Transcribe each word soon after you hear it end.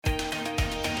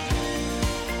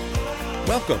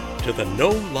Welcome to the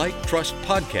Know, Like, Trust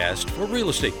podcast for real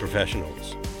estate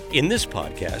professionals. In this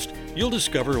podcast, you'll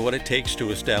discover what it takes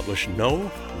to establish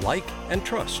know, like, and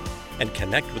trust, and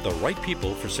connect with the right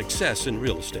people for success in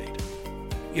real estate.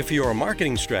 If you're a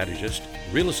marketing strategist,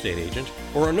 real estate agent,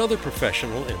 or another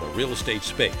professional in the real estate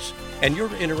space, and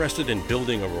you're interested in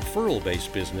building a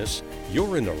referral-based business,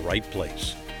 you're in the right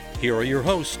place. Here are your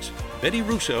hosts, Betty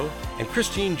Russo and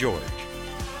Christine George.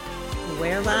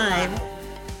 We're live. Woohoo!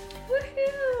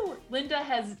 Linda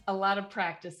has a lot of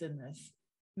practice in this.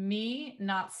 Me,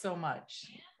 not so much.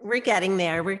 We're getting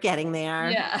there.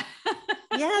 Yeah.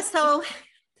 Yeah. So,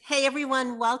 hey,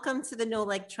 everyone, welcome to the Know,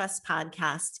 Like, Trust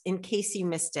podcast. In case you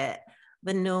missed it,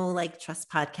 the Know, Like,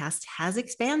 Trust podcast has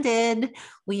expanded.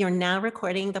 We are now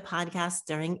recording the podcast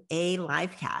during a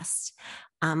live cast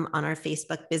on our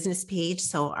Facebook business page.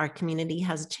 So our community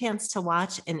has a chance to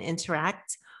watch and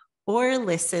interact or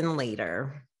listen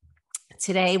later.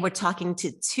 Today, we're talking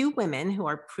to two women who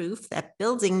are proof that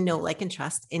building know, like, and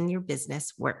trust in your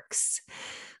business works.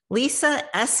 Lisa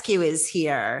Escue is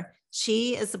here.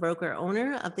 She is the broker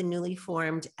owner of the newly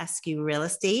formed Escue Real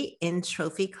Estate in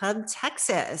Trophy Club,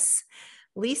 Texas.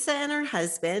 Lisa and her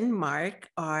husband, Mark,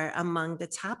 are among the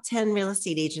top 10 real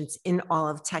estate agents in all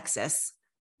of Texas.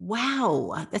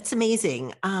 Wow, that's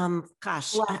amazing. I'm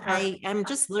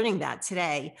just learning that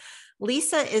today.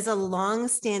 Lisa is a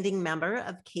long-standing member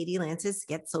of Katie Lance's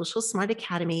Get Social Smart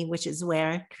Academy, which is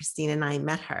where Christine and I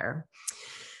met her.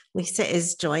 Lisa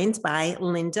is joined by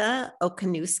Linda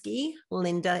Okanuski.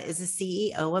 Linda is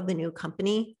the CEO of the new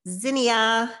company,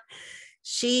 Zinnia.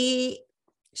 She's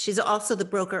also the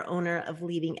broker owner of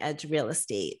Leading Edge Real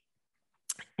Estate,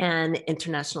 an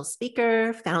international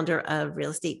speaker, founder of Real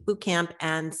Estate Bootcamp,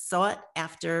 and sought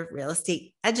after real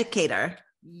estate educator.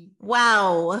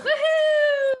 Wow. Woohoo!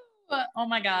 Oh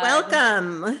my God.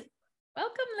 Welcome,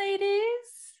 ladies.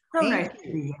 So nice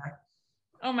to be here.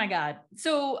 Oh my God.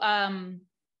 So,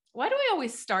 why do I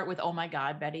always start with, oh my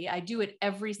God, Betty? I do it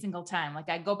every single time. Like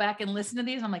I go back and listen to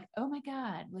these. I'm like, oh my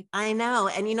God. Like I know.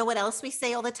 And you know what else we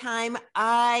say all the time?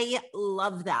 I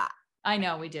love that. I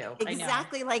know we do.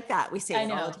 Exactly like that. We say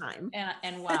it all the time.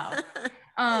 And wow.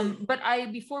 But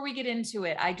before we get into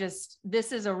it,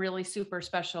 this is a really super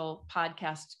special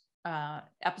podcast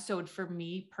episode for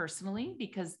me personally,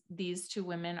 because these two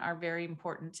women are very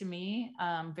important to me,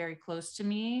 very close to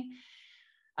me.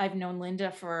 I've known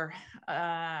Linda for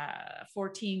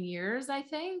 14 years, I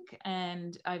think,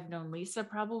 and I've known Lisa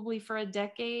probably for a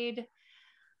decade.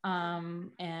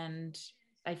 And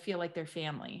I feel like they're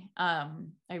family. I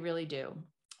really do.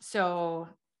 So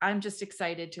I'm just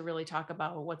excited to really talk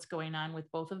about what's going on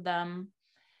with both of them.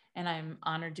 And I'm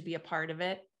honored to be a part of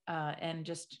it. And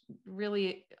just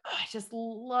really, I just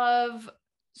love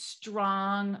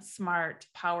strong, smart,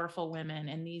 powerful women.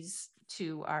 And these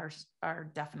two are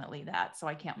definitely that. So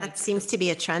I can't wait. That seems to be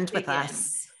a trend with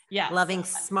us. Yeah. Loving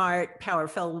smart,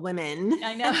 powerful women.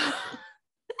 I know.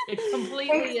 It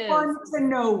completely Takes is. one to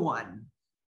know one.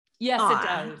 Yes, it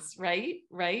does.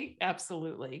 Right.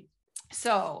 Absolutely.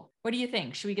 So what do you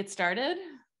think? Should we get started?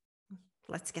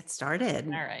 Let's get started.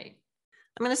 All right.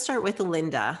 I'm going to start with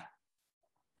Linda.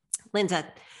 Linda,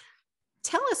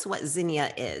 tell us what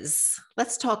Zinnia is.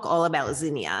 Let's talk all about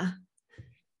Zinnia.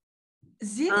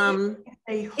 Zinnia,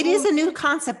 it is a new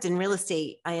concept in real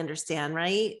estate, I understand,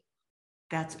 right?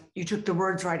 You took the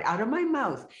words right out of my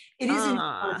mouth. It is a new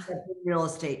concept in real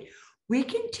estate. We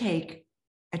can take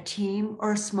a team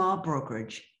or a small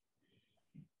brokerage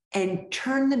and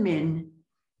turn them in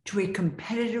to a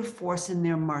competitive force in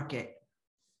their market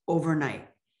overnight.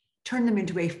 Turn them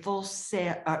into a full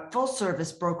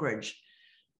service brokerage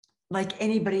like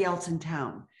anybody else in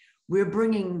town. We're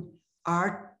bringing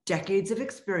our decades of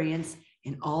experience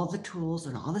in all the tools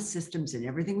and all the systems and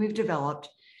everything we've developed.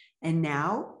 And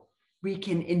now we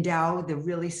can endow the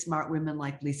really smart women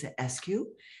like Lisa Escue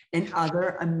and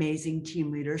other amazing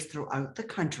team leaders throughout the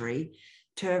country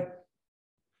to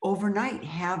overnight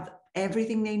have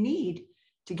everything they need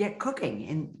to get cooking.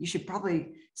 And you should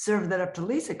probably serve that up to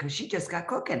Lisa because she just got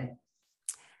cooking.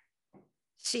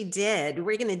 She did.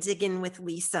 We're going to dig in with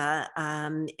Lisa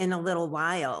in a little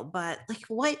while, but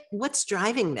like what's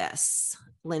driving this,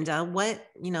 Linda?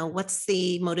 What's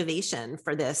the motivation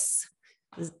for this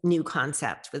new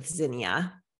concept with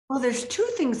Zinnia? Well, there's two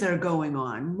things that are going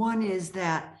on. One is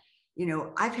that,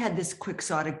 I've had this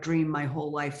quixotic dream my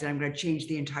whole life that I'm going to change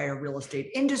the entire real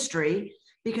estate industry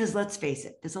because let's face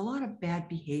it, there's a lot of bad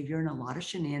behavior and a lot of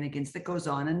shenanigans that goes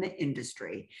on in the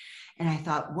industry. And I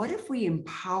thought, what if we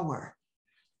empower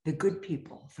the good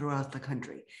people throughout the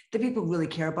country, the people who really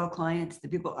care about clients, the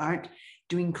people aren't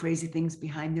doing crazy things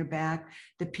behind their back,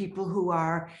 the people who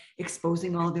are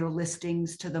exposing all their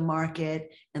listings to the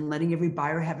market and letting every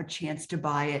buyer have a chance to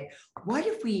buy it. What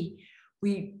if we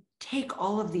take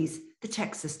all of these, the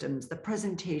tech systems, the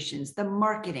presentations, the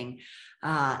marketing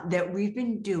that we've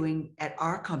been doing at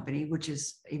our company, which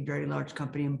is a very large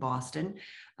company in Boston.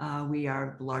 We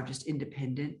are the largest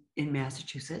independent in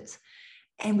Massachusetts.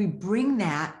 And we bring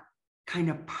that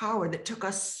kind of power that took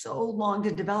us so long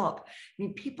to develop. I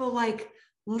mean, people like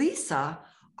Lisa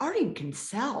already can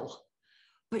sell,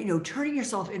 but turning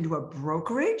yourself into a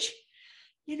brokerage,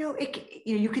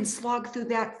 you can slog through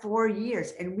that 4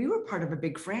 years. And we were part of a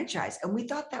big franchise, and we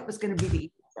thought that was going to be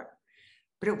the answer,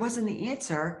 but it wasn't the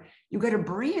answer. You got a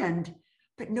brand,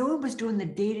 but no one was doing the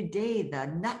day-to-day, the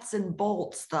nuts and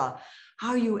bolts, the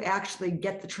how you actually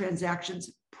get the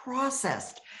transactions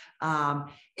processed,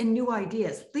 and new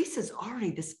ideas. Lisa's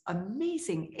already this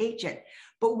amazing agent,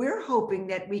 but we're hoping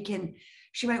that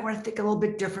she might want to think a little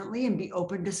bit differently and be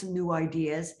open to some new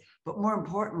ideas. But more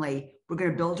importantly, we're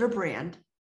going to build her brand,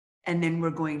 and then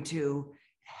we're going to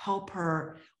help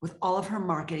her with all of her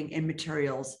marketing and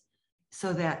materials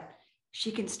so that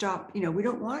she can stop. We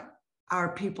don't want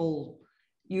our people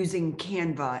using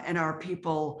Canva and our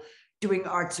people doing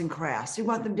arts and crafts. We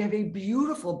want them to have a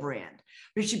beautiful brand,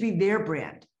 but it should be their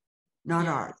brand, not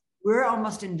ours. We're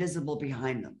almost invisible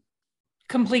behind them.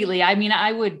 Completely. I mean,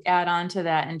 I would add on to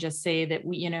that and just say that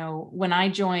when I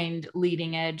joined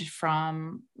Leading Edge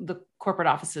from the corporate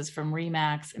offices from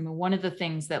Remax, I mean, one of the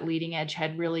things that Leading Edge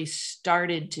had really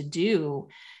started to do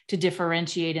to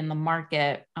differentiate in the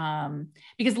market,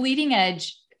 because Leading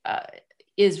Edge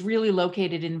is really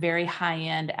located in very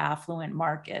high-end affluent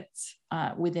markets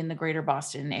within the greater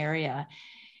Boston area.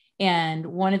 And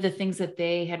one of the things that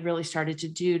they had really started to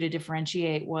do to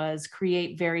differentiate was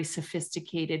create very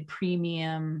sophisticated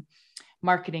premium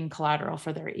marketing collateral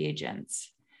for their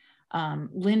agents.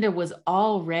 Linda was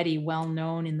already well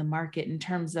known in the market in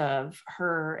terms of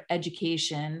her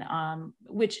education,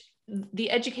 which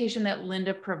the education that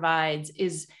Linda provides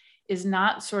is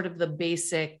not sort of the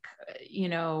basic,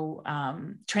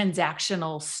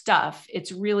 transactional stuff.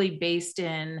 It's really based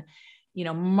in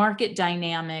market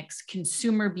dynamics,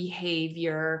 consumer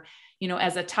behavior.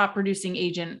 As a top producing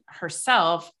agent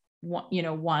herself,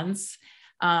 once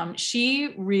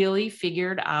she really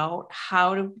figured out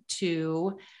how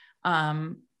to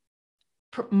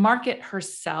market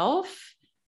herself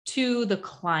to the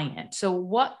client. So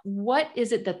what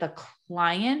is it that the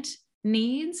client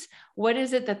needs? What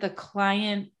is it that the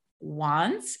client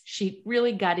wants? She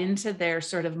really got into their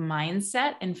sort of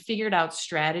mindset and figured out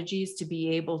strategies to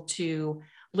be able to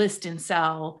list and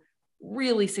sell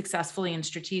really successfully and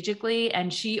strategically.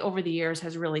 And she, over the years,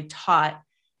 has really taught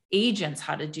agents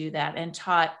how to do that and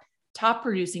taught top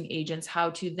producing agents how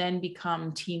to then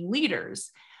become team leaders,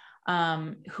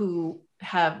 we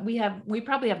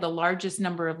probably have the largest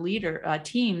number of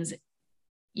teams,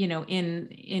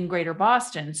 in greater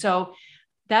Boston. So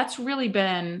that's really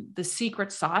been the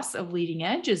secret sauce of Leading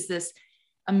Edge, is this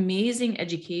amazing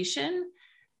education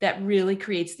that really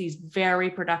creates these very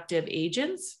productive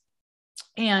agents,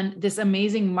 and this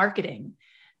amazing marketing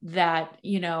that,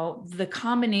 the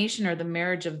combination or the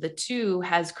marriage of the two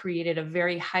has created a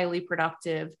very highly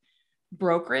productive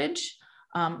brokerage,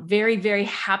 very, very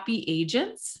happy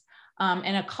agents,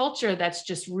 and a culture that's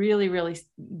just really, really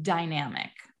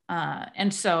dynamic.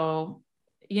 And so,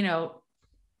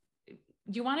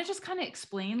 do you want to just kind of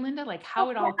explain, Linda, like how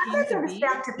it all came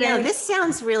to be? This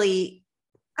sounds really.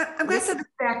 I'm going to send this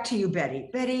back to you, Betty.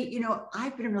 Betty,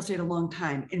 I've been in real estate a long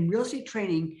time, and real estate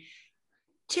training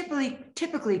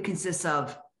typically consists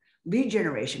of lead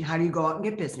generation. How do you go out and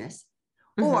get business?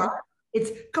 Mm-hmm. Or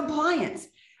it's compliance,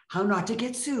 how not to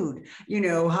get sued,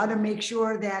 how to make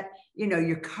sure that,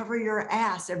 you cover your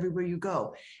ass everywhere you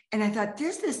go. And I thought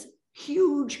there's this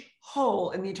huge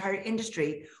hole in the entire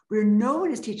industry where no one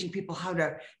is teaching people how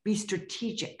to be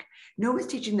strategic. No one's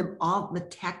teaching them all the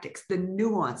tactics, the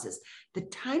nuances, the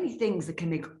tiny things that can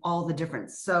make all the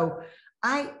difference. So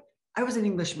I was an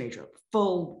English major,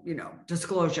 full,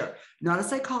 disclosure, not a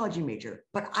psychology major,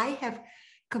 but I have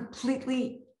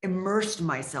completely immersed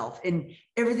myself in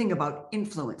everything about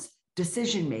influence,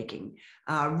 decision-making,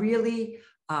 really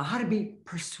how to be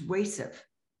persuasive.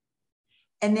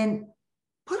 And then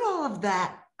put all of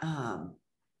that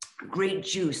great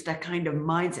juice, that kind of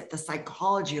mindset, the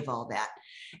psychology of all that,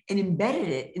 and embedded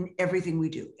it in everything we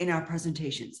do, in our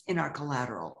presentations, in our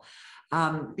collateral.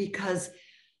 Because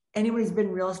anyone who's been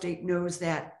in real estate knows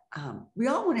that we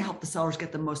all want to help the sellers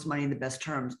get the most money and the best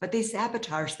terms, but they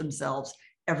sabotage themselves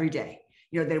every day.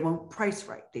 They won't price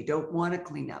right. They don't want to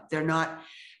clean up. They're not,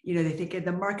 they think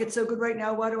the market's so good right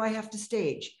now. Why do I have to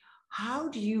stage? How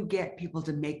do you get people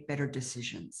to make better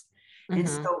decisions? And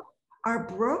so our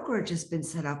brokerage has been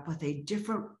set up with a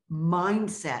different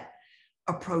mindset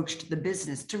approach to the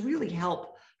business to really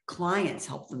help clients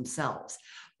help themselves.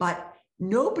 But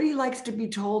nobody likes to be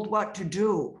told what to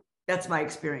do. That's my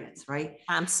experience, right?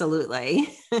 Absolutely.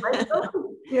 Right?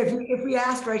 If we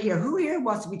asked right here, who here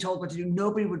wants to be told what to do?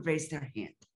 Nobody would raise their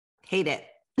hand. Hate it.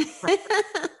 Right.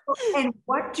 And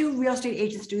what do real estate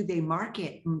agents do? They march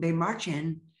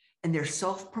in, and they're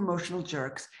self-promotional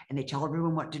jerks, and they tell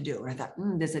everyone what to do. And I thought,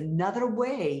 there's another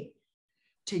way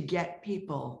to get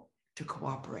people to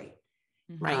cooperate.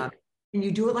 Right. And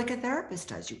you do it like a therapist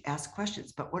does. You ask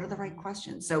questions, but what are the right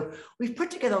questions? So we've put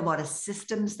together a lot of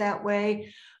systems that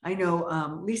way. I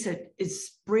know Lisa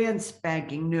is brand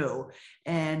spanking new,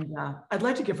 and I'd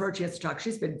like to give her a chance to talk.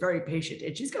 She's been very patient,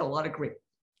 and she's got a lot of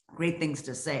great things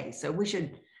to say. So we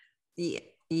should.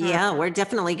 Yeah, we're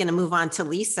definitely going to move on to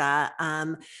Lisa.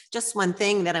 Just one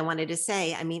thing that I wanted to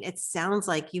say. I mean, it sounds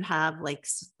like you have like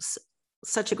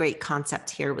such a great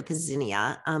concept here with the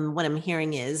Zinnia. What I'm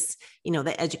hearing is,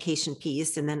 the education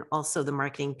piece and then also the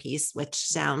marketing piece, which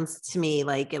sounds to me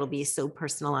like it'll be so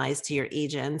personalized to your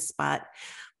agents, but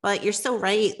you're so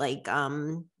right. Like,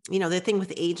 the thing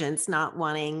with agents not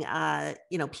wanting,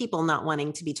 people not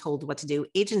wanting to be told what to do.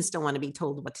 Agents don't want to be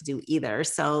told what to do either.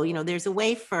 So, there's a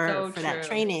way for that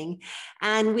training,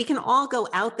 and we can all go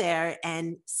out there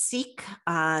and seek,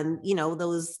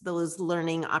 those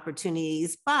learning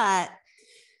opportunities. But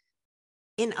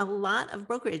in a lot of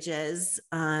brokerages,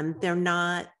 they're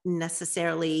not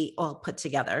necessarily all put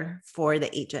together for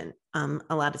the agent.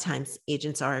 A lot of times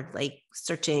agents are like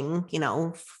searching,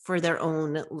 for their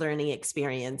own learning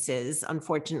experiences.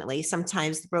 Unfortunately, a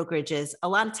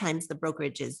lot of times the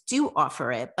brokerages do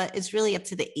offer it, but it's really up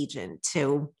to the agent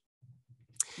to,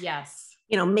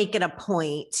 make it a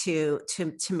point to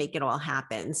make it all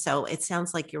happen. So it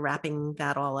sounds like you're wrapping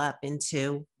that all up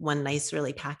into one nice,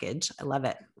 really package. I love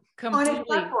it. Completely.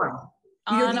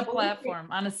 On a platform.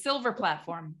 On a silver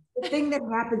platform. The thing that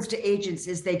happens to agents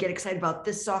is they get excited about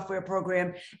this software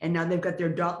program, and now they've got their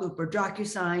dot loop or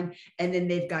DocuSign, and then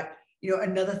they've got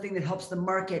another thing that helps them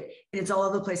market, and it's all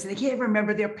over the place, and they can't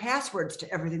remember their passwords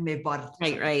to everything they've bought.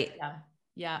 Right.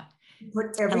 Yeah.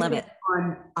 Put everything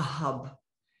on a hub,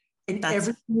 and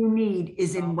everything you need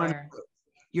is in one place.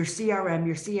 Your CRM,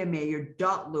 your CMA, your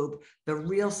dot loop, the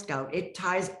Real Scout, it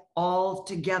ties all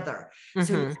together.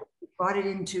 So brought it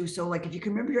into, so like if you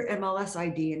can remember your MLS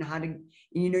ID and how to,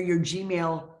 your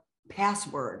Gmail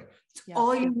password, it's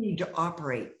all you need to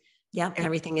operate. Yep,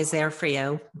 everything is there for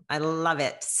you. I love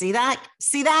it. See that?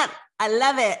 I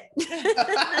love it.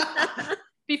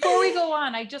 Before we go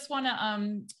on, I just want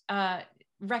to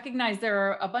recognize there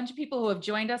are a bunch of people who have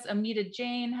joined us. Amita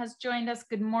Jane has joined us.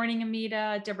 Good morning,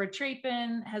 Amita. Deborah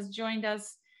Trapin has joined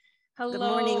us. Hello, good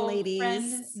morning, ladies.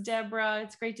 Friend Deborah.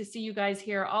 It's great to see you guys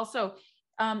here. Also,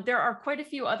 there are quite a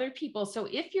few other people. So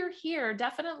if you're here,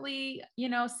 definitely,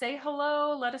 say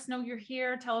hello, let us know you're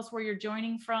here. Tell us where you're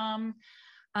joining from.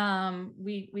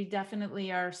 We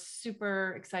definitely are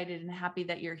super excited and happy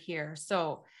that you're here.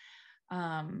 So,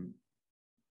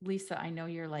 Lisa, I know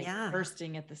you're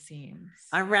bursting at the seams.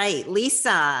 All right, Lisa.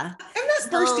 I'm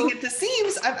not bursting at the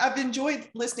seams. I've enjoyed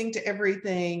listening to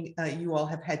everything you all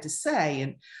have had to say.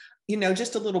 And,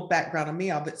 just a little background on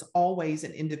me. I was always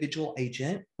an individual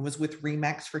agent. I was with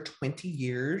RE/MAX for 20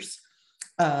 years.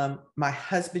 My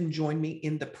husband joined me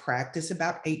in the practice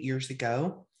about 8 years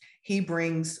ago. He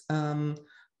brings an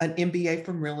MBA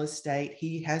from real estate.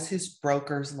 He has his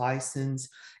broker's license,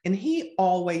 and he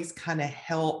always kind of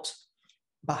helped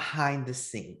behind the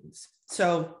scenes.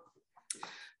 So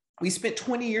we spent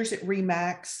 20 years at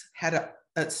RE/MAX, had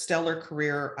a stellar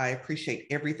career. I appreciate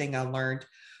everything I learned.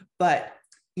 But,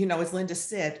 as Linda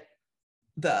said,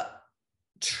 the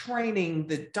training,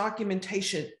 the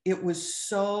documentation, it was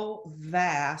so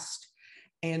vast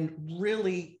and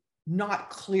really not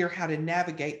clear how to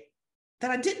navigate that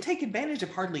I didn't take advantage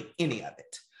of hardly any of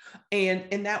it.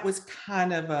 And that was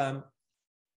kind of a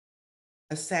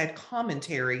sad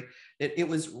commentary that it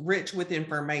was rich with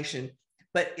information,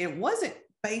 but it wasn't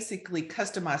basically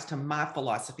customized to my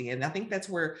philosophy. And I think that's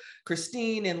where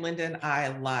Christine and Linda and I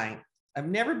align. I've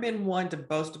never been one to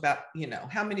boast about,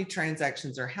 how many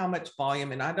transactions or how much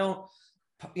volume. And I don't,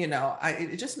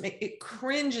 it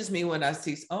cringes me when I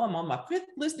see, I'm on my 5th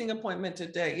listing appointment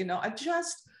today. I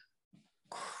just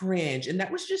cringe. And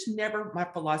that was just never my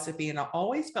philosophy. And I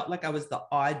always felt like I was the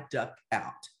odd duck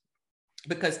out,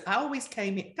 because I always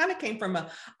came from a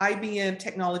IBM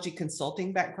technology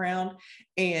consulting background.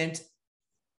 And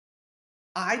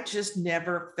I just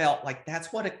never felt like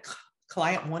that's what a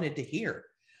client wanted to hear.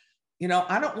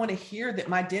 I don't want to hear that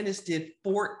my dentist did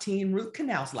 14 root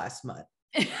canals last month.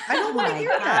 I don't want to hear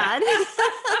that.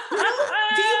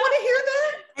 Do you want to hear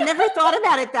that? I never thought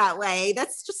about it that way.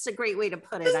 That's just a great way to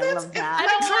put it. I love that.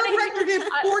 My chiropractor did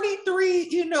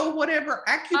 43, whatever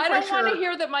acupressure. I don't want to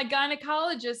hear that my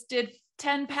gynecologist did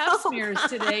 10 pap smears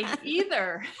today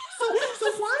either.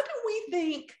 So why do we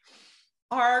think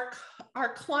our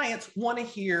clients want to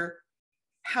hear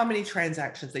how many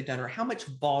transactions they've done or how much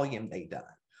volume they've done?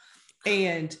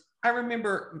 And I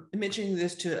remember mentioning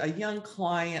this to a young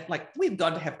client, like we'd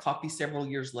gone to have coffee several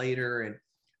years later, and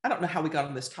I don't know how we got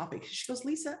on this topic. She goes,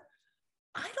 Lisa,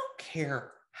 I don't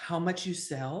care how much you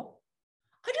sell.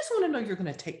 I just want to know you're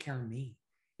going to take care of me.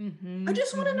 Mm-hmm, I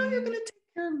just want to know you're going to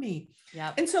take care of me.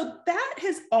 Yep. And so that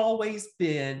has always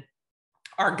been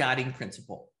our guiding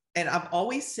principle. And I've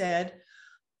always said,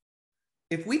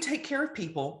 if we take care of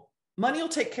people, money will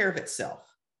take care of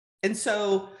itself. And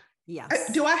so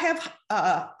yes. Do I have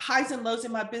highs and lows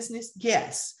in my business?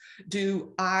 Yes.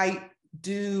 Do I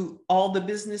do all the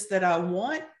business that I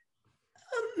want?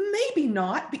 Maybe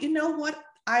not, but you know what?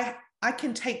 I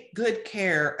can take good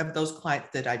care of those clients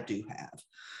that I do have.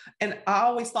 And I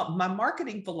always thought my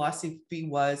marketing philosophy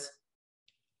was,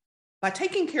 by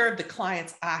taking care of the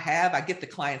clients I have, I get the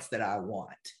clients that I want.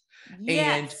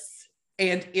 Yes.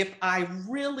 And if I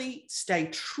really stay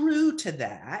true to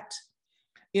that,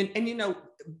 and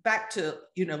back to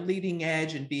leading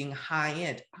edge and being high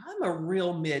end, I'm a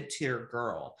real mid-tier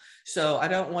girl, so I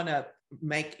don't want to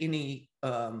make any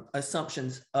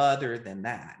assumptions other than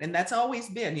that. And that's always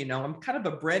been, I'm kind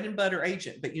of a bread and butter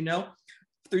agent, but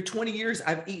through 20 years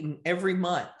I've eaten every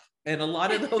month, and a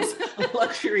lot of those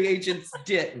luxury agents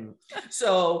didn't.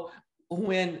 So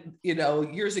when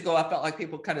years ago I felt like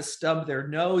people kind of stubbed their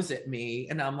nose at me,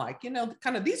 and I'm like,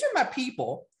 kind of, these are my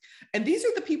people. And these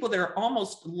are the people that are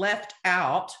almost left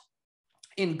out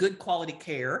in good quality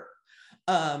care.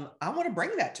 I want to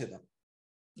bring that to them.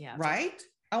 Yeah. Right.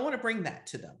 I want to bring that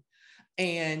to them.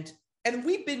 And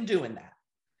we've been doing that.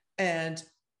 And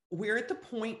we're at the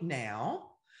point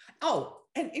now. Oh,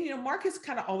 and Mark has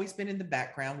kind of always been in the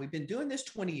background. We've been doing this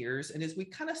 20 years. And as we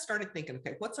kind of started thinking,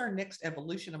 okay, what's our next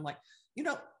evolution? I'm like, he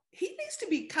needs to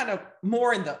be kind of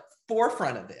more in the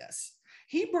forefront of this.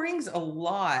 He brings a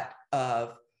lot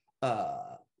of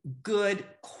good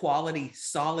quality,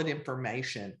 solid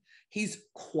information. He's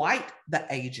quite the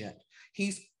agent.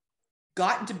 He's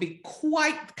gotten to be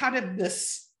quite kind of the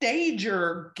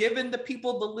stager, given the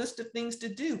people the list of things to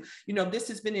do. This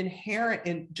has been inherent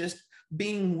in just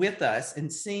being with us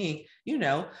and seeing, you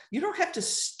don't have to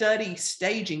study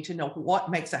staging to know what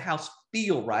makes a house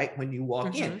feel right when you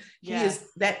walk in. Yes.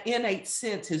 That innate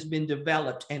sense has been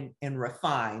developed and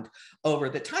refined over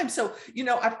the time. So,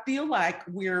 I feel like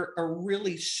we're a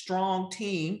really strong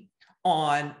team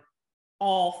on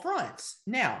all fronts.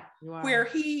 Now, where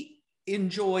he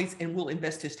enjoys and will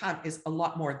invest his time is a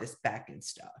lot more of this back end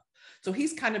stuff. So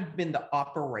he's kind of been the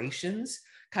operations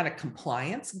kind of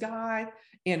compliance guy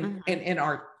in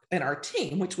our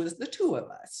team, which was the two of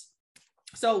us.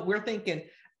 So we're thinking,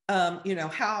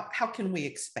 how can we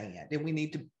expand? And we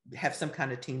need to have some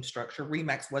kind of team structure.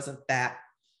 Remax wasn't that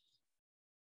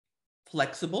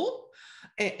flexible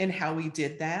in how we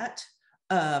did that.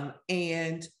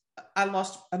 And I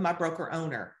lost my broker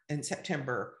owner in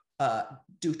September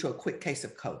due to a quick case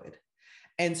of COVID.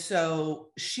 And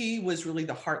so she was really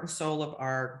the heart and soul of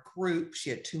our group. She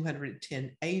had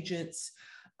 210 agents.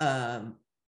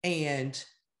 And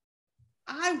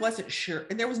I wasn't sure,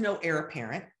 and there was no heir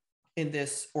apparent in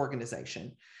this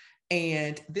organization.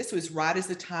 And this was right as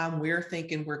the time we're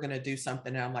thinking we're going to do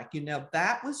something. And I'm like,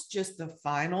 that was just the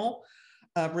final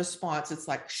response. It's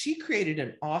like, she created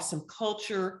an awesome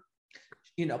culture.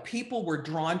 People were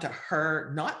drawn to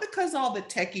her, not because all the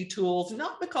techie tools,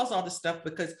 not because all the stuff,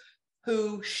 because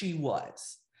who she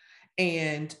was.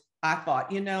 And I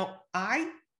thought,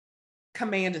 I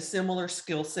command a similar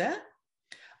skill set.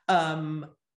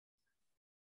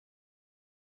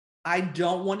 I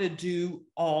don't want to do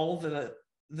all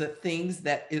the things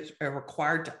that is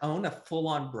required to own a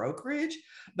full-on brokerage,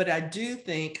 but I do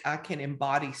think I can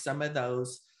embody some of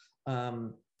those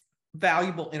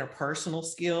valuable interpersonal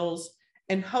skills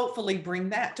and hopefully bring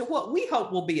that to what we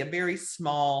hope will be a very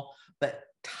small but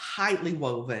tightly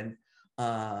woven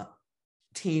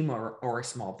team or a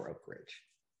small brokerage.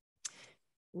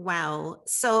 Wow.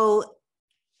 So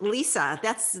Lisa,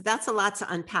 that's a lot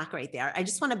to unpack right there. I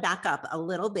just want to back up a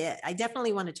little bit. I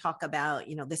definitely want to talk about,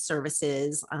 the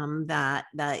services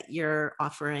that you're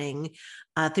offering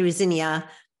through Zinnia,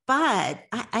 but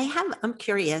I'm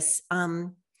curious.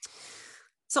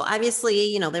 So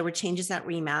obviously, you know, there were changes at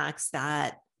Remax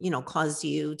that, you know, caused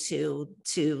you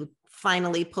to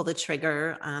finally pull the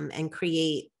trigger and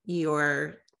create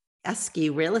your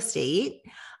Escue real estate.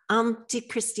 Did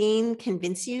Christine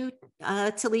convince you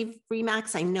to leave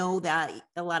Remax? I know that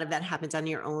a lot of that happened on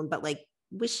your own, but like,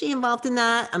 was she involved in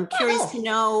that? I'm curious to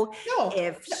know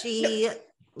if she,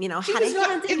 you know, she had was a not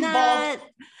hand in involved. that.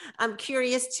 I'm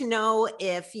curious to know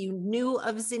if you knew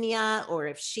of Zinnia or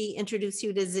if she introduced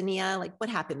you to Zinnia. Like, what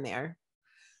happened there?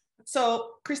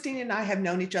 So Christine and I have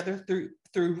known each other through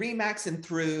Remax and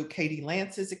through Katie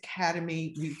Lance's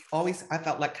academy. We always, I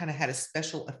felt like, kind of had a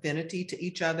special affinity to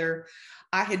each other.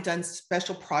 I had done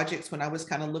special projects when I was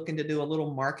kind of looking to do a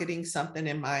little marketing something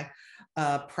in my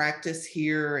practice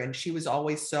here, and she was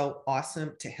always so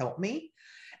awesome to help me.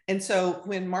 And so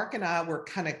when Mark and I were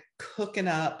kind of cooking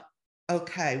up,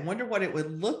 okay, wonder what it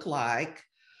would look like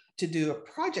to do a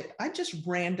project, I just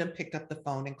random picked up the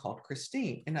phone and called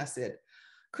Christine, and I said,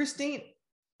 Christine,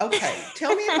 okay,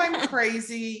 tell me if I'm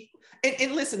crazy.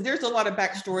 And listen, there's a lot of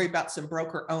backstory about some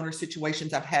broker owner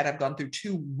situations I've had. I've gone through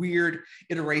 2 weird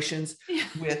iterations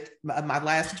with my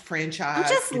last franchise. I'm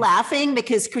just laughing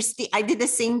because Christine, I did the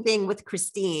same thing with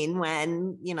Christine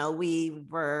when, you know,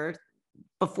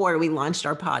 before we launched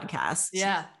our podcast.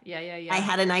 Yeah. I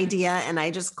had an idea and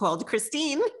I just called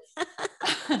Christine.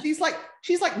 She's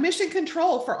like mission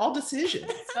control for all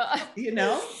decisions, you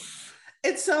know?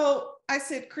 And so I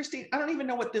said, Christine, I don't even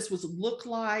know what this would look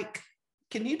like.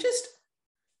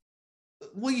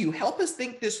 Will you help us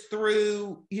think this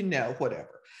through, you know,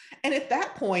 whatever. And at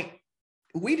that point,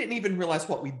 we didn't even realize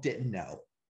what we didn't know.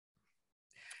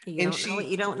 You don't know what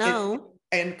you don't know.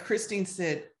 And Christine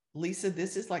said, Lisa,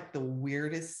 this is like the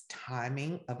weirdest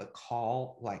timing of a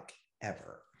call like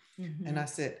ever. Mm-hmm. And I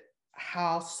said,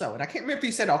 how so? And I can't remember if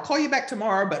you said, I'll call you back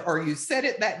tomorrow, or you said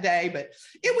it that day, but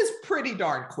it was pretty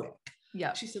darn quick.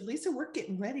 Yeah. She said, Lisa, we're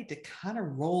getting ready to kind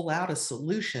of roll out a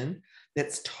solution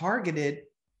that's targeted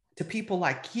to people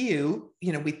like you.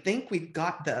 You know, we think we've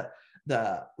got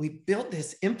we built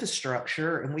this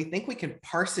infrastructure and we think we can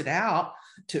parse it out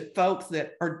to folks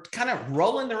that are kind of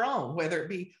rolling their own, whether it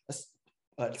be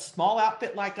a small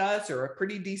outfit like us or a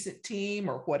pretty decent team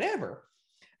or whatever.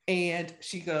 And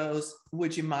she goes,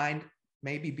 would you mind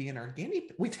maybe being our guinea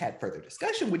pig? We've had further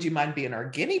discussion. Would you mind being our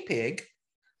guinea pig?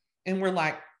 And we're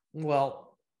like,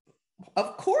 well,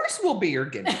 of course we'll be your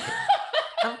guinea pig.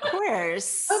 Of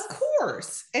course. Of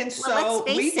course. And so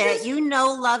let's face it, you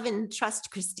know, love and trust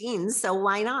Christine. So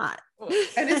why not?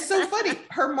 And it's so funny.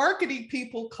 Her marketing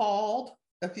people called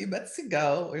a few months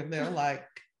ago and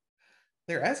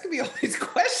they're asking me all these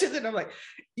questions. And I'm like,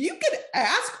 you can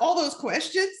ask all those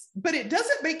questions, but it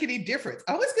doesn't make any difference.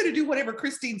 I was going to do whatever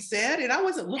Christine said and I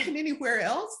wasn't looking anywhere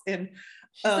else. And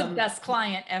she's the best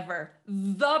client ever.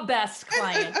 The best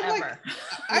client ever.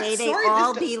 May they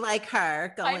all be like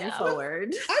her going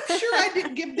forward. I'm sure I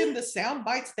didn't give them the sound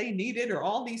bites they needed or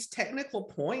all these technical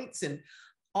points and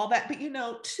all that. But, you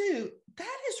know, too,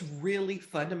 that is really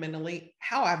fundamentally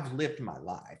how I've lived my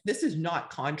life. This is not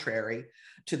contrary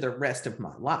to the rest of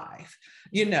my life.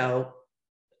 You know,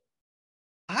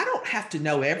 I don't have to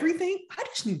know everything. I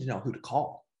just need to know who to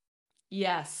call.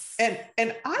 Yes. And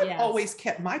I've always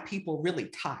kept my people really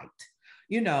tight.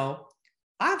 You know,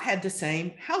 I've had the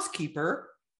same housekeeper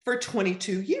for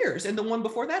 22 years. And the one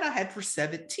before that I had for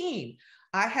 17.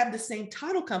 I have the same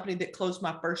title company that closed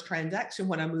my first transaction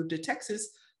when I moved to Texas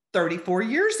 34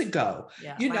 years ago.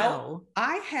 Yeah. You know,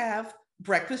 I have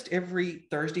breakfast every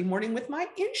Thursday morning with my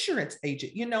insurance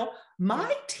agent. You know,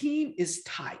 my team is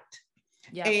tight.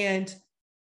 Yeah. And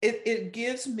it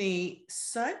gives me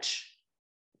such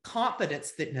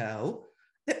confidence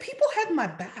that people have my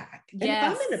back. And if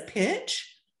I'm in a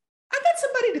pinch, I got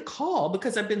somebody to call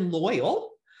because I've been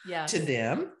loyal to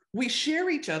them. We share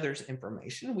each other's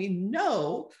information. We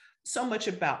know so much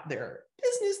about their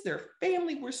business, their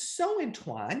family. We're so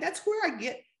entwined. That's where I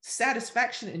get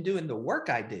satisfaction in doing the work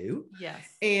I do. Yes.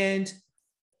 And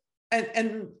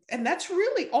that's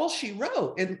really all she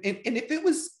wrote. And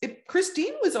if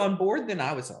Christine was on board, then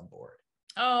I was on board.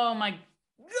 Oh my God,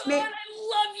 I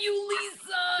love you,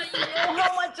 Lisa. You know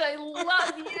how much I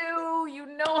love you. You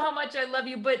know how much I love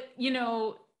you. But, you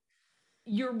know,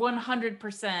 you're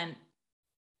 100%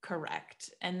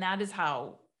 correct. And that's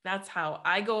how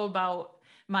I go about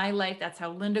my life. That's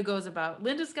how Linda goes about.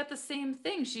 Linda's got the same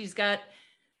thing. She's got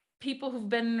people who've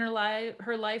been in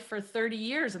her life for 30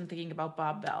 years. I'm thinking about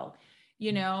Bob Bell,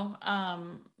 you know,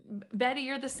 Betty,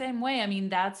 you're the same way. I mean,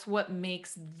 that's what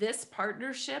makes this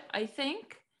partnership, I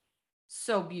think,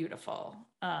 so beautiful.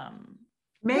 I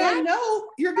know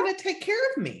you're going to take care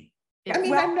of me. Yeah. I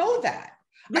mean, I know that.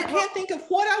 I can't think of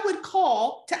what I would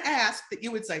call to ask that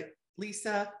you would say,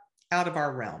 Lisa, out of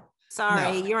our realm.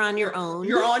 Sorry, No. you're on your own.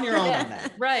 You're on your own on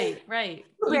that. Right. Too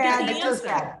You bad, get the that's so answer.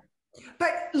 sad.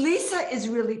 But Lisa is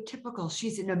really typical.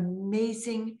 She's an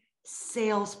amazing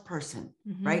salesperson,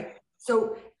 Mhm. right?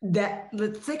 So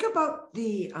let's think about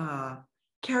the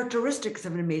characteristics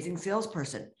of an amazing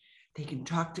salesperson. They can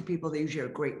talk to people. They usually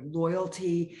have great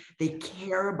loyalty. They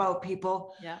care about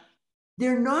people. Yeah.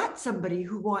 They're not somebody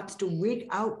who wants to wait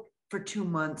out for 2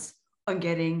 months on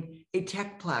getting a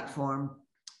tech platform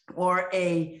or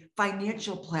a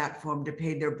financial platform to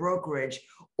pay their brokerage,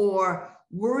 or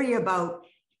worry about,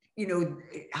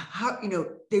 how,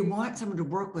 they want someone to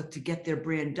work with to get their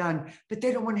brand done, but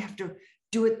they don't want to have to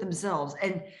do it themselves.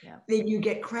 And then you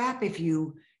get crap if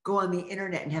you go on the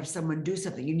internet and have someone do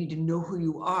something. You need to know who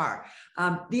you are.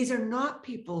 These are not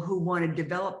people who want to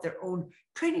develop their own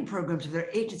training programs with their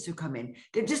agents who come in.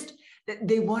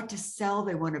 They want to sell.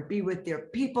 They want to be with their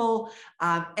people.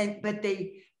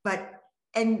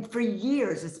 And for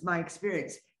years, it's my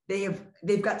experience,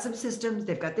 they've got some systems,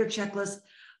 they've got their checklists,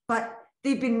 but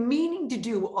they've been meaning to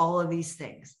do all of these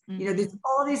things. Mm-hmm. There's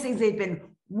all these things they've been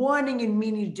wanting and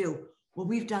meaning to do. Well,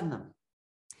 we've done them.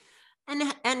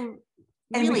 And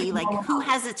really, like, who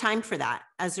has the time for that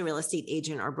as a real estate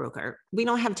agent or broker? We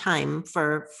don't have time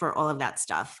for all of that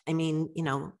stuff. I mean,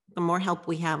 the more help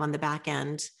we have on the back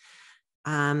end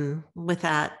with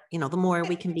that, the more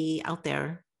we can be out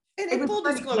there. And in full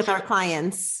disclosure, with our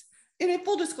clients. And in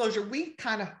full disclosure, we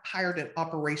kind of hired an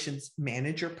operations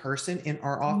manager person in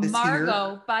our office Margot,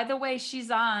 here. by the way, she's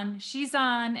on,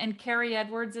 and Carrie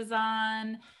Edwards is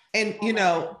on. And,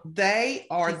 they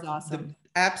are awesome. the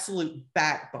absolute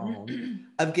backbone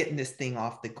of getting this thing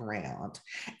off the ground.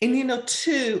 And,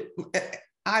 too,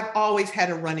 I've always had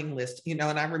a running list, and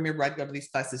I remember I'd go to these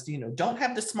classes, don't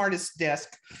have the smartest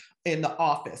desk in the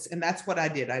office. And that's what I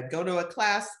did. I'd go to a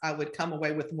class, I would come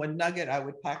away with one nugget, I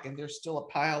would pack, and there's still a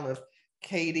pile of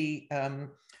Katie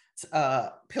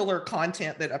pillar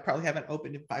content that I probably haven't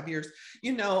opened in 5 years.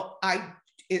 I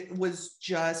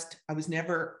was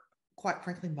never, quite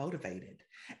frankly, motivated.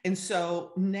 And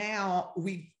so now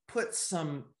we put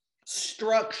some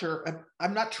structure.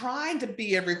 I'm not trying to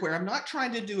be everywhere. I'm not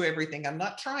trying to do everything. I'm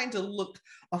not trying to look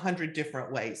 100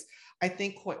 different ways. I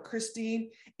think what Christine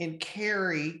and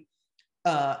Carrie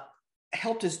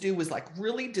helped us do was like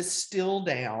really distill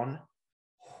down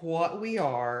what we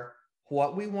are,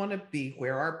 what we want to be,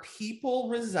 where our people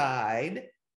reside.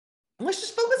 And let's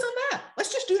just focus on that.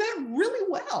 Let's just do that really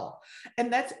well.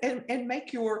 And and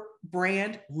make your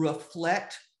brand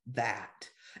reflect that.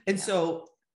 And so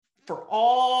for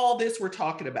all this we're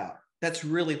talking about, that's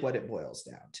really what it boils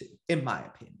down to, in my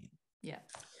opinion. Yeah.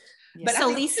 But So I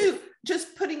think Lisa, too,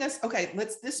 just putting us, okay,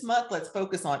 this month, let's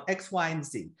focus on X, Y, and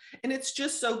Z. And it's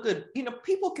just so good.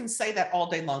 People can say that all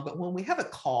day long, but when we have a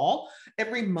call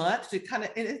every month to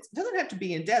and it doesn't have to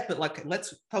be in depth, but like,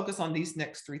 let's focus on these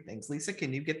next 3 things. Lisa,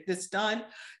 can you get this done?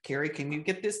 Carrie, can you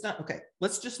get this done? Okay,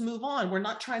 let's just move on. We're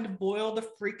not trying to boil the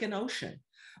freaking ocean.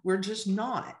 We're just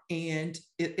not. And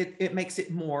it makes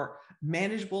it more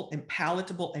manageable and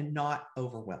palatable and not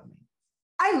overwhelming.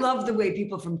 I love the way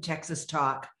people from Texas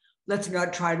talk. Let's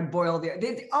not try to boil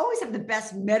they always have the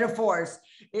best metaphors.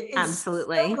 It's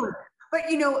absolutely. So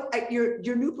but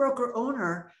your new broker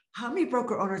owner, how many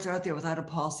broker owners are out there without a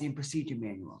policy and procedure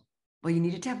manual? Well, you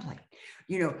need a template.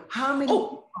 How many?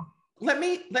 Oh, let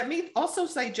me also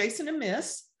say, Jason and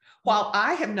Miss, while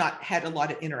I have not had a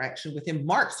lot of interaction with him,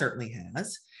 Mark certainly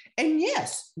has. And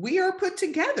yes, we are put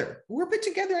together. We're put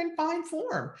together in fine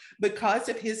form because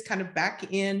of his kind of back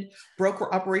end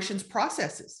broker operations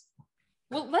processes.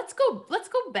 Well, let's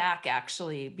go back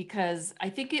actually, because I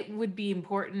think it would be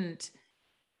important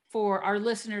for our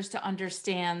listeners to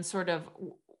understand sort of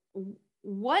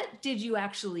what did you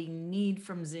actually need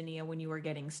from Zinnia when you were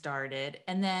getting started?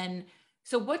 And then,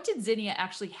 so what did Zinnia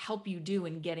actually help you do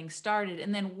in getting started?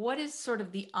 And then what is sort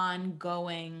of the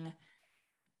ongoing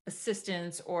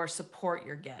assistance or support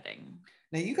you're getting?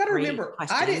 Now you got to remember,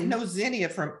 I didn't know Zinnia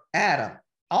from Adam.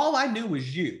 All I knew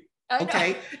was you.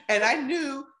 Okay. And I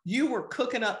knew you were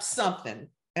cooking up something,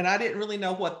 and I didn't really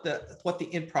know what the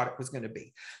end product was going to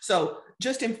be. So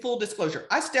just in full disclosure,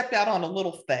 I stepped out on a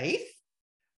little faith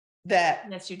that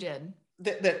yes, you did,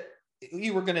 that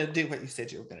you were going to do what you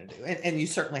said you were going to do. And you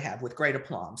certainly have, with great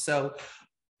aplomb. So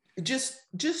just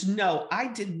know I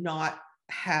did not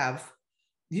have,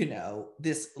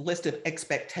 this list of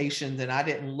expectations, and I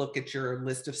didn't look at your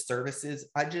list of services.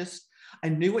 I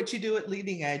knew what you do at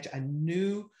Leading Edge. I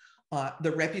knew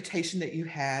the reputation that you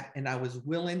had, and I was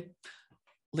willing,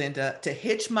 Linda, to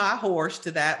hitch my horse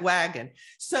to that wagon.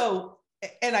 So,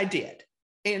 and I did.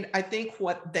 And I think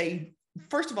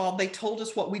first of all, they told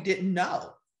us what we didn't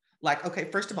know. Like, okay,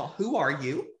 first of all, who are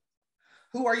you?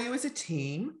 Who are you as a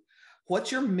team?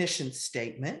 What's your mission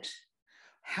statement?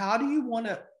 How do you want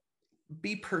to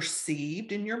be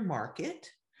perceived in your market?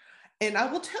 And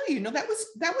I will tell you, that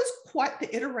was quite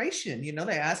the iteration.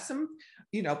 They asked some,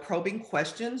 probing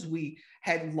questions. We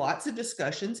had lots of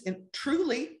discussions, and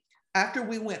truly, after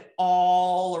we went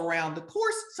all around the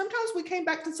course, sometimes we came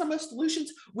back to some of the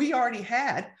solutions we already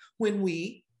had when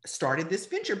we started this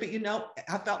venture. But,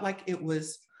 I felt like it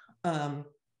was kind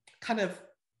of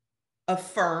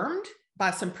affirmed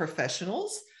by some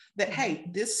professionals that, hey,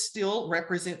 this still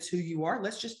represents who you are.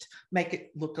 Let's just make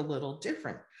it look a little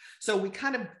different. So we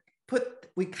kind of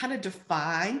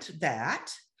defined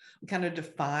that. We kind of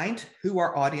defined who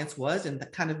our audience was and the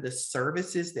kind of the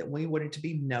services that we wanted to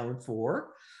be known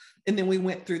for. And then we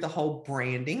went through the whole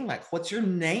branding, like, what's your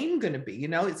name going to be?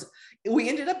 We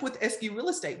ended up with Escue Real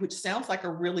Estate, which sounds like a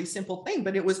really simple thing,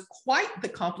 but it was quite the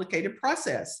complicated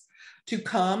process to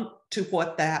come to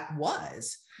what that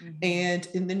was. And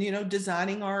then,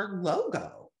 designing our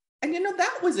logo. And,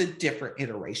 that was a different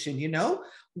iteration.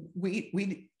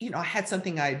 We I had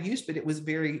something I had used, but it was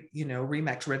very,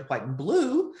 Remax red, white, and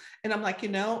blue. And I'm like,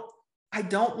 I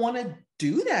don't want to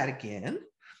do that again.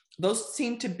 Those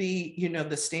seem to be,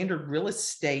 the standard real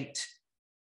estate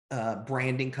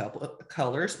branding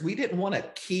colors. We didn't want a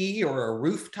key or a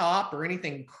rooftop or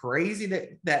anything crazy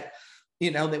that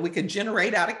we could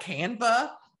generate out of Canva.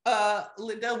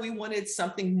 Linda, we wanted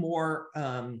something more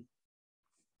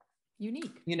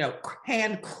unique,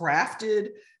 handcrafted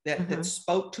that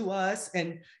spoke to us.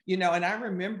 And, and I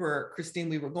remember, Christine,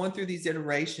 we were going through these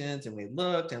iterations and we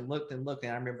looked and looked and looked.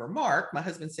 And I remember Mark, my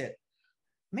husband, said,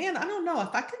 man, I don't know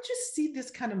if I could just see this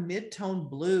kind of mid-tone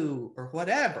blue or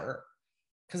whatever.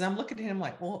 Cause I'm looking at him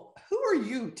like, well, who are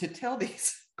you to tell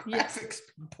these graphics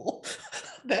people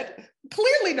that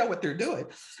clearly know what they're doing?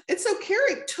 And so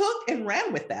Carrie took and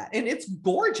ran with that, and it's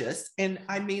gorgeous. And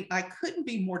I mean, I couldn't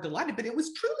be more delighted, but it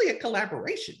was truly a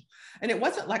collaboration. And it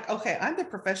wasn't like, okay, I'm the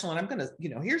professional and I'm going to,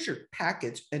 here's your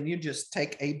package and you just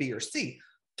take A, B, or C.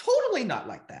 Totally not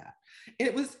like that.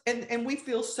 It was, and we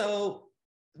feel so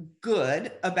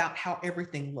good about how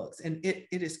everything looks. And it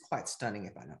is quite stunning,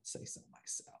 if I don't say so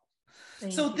myself.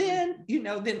 Then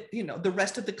the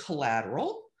rest of the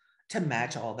collateral to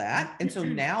match all that. And so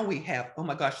now we have, oh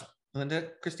my gosh, Linda,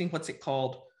 Christine, what's it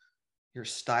called? Your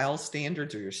style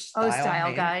standards or your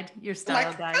style guide, your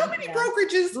style guide. How many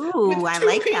brokerages with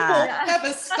two people have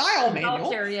a style manual?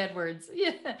 Carrie Edwards.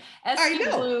 Yeah.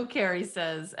 Escue blue, Carrie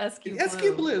says.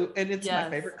 Escue blue. And it's my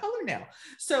favorite color now.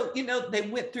 So, they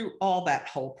went through all that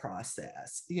whole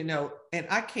process, and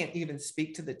I can't even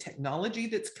speak to the technology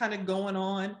that's kind of going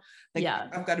on.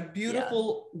 I've got a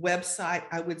beautiful website.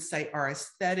 I would say our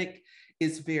aesthetic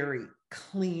is very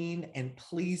clean and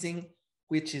pleasing,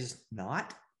 which is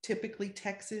not typically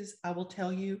Texas, I will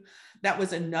tell you. That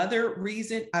was another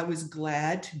reason I was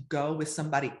glad to go with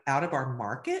somebody out of our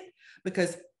market,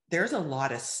 because there's a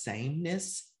lot of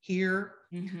sameness here.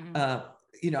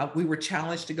 We were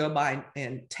challenged to go by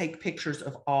and take pictures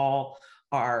of all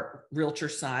our realtor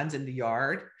signs in the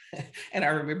yard. And I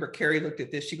remember Carrie looked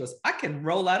at this, she goes, I can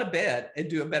roll out of bed and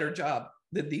do a better job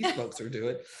than these folks are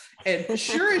doing. And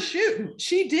sure as shooting,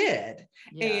 she did.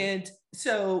 Yeah. And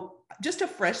so just a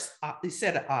fresh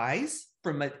set of eyes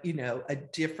from a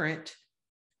different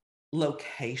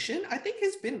location, I think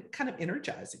has been kind of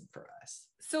energizing for us.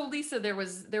 So Lisa, there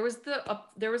was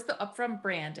the upfront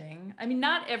branding. I mean,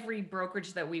 not every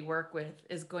brokerage that we work with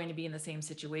is going to be in the same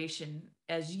situation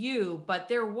as you, but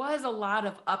there was a lot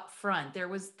of upfront. There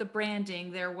was the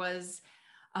branding. There was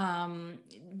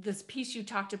this piece you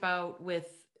talked about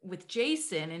with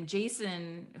Jason, and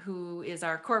Jason, who is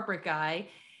our corporate guy,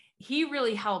 he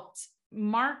really helped.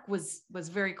 Mark was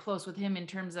very close with him in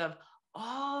terms of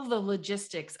all the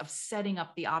logistics of setting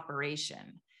up the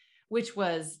operation, which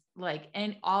was like,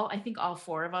 and I think all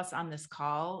four of us on this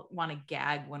call want to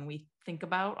gag when we think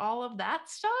about all of that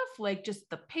stuff, like just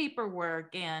the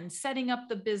paperwork and setting up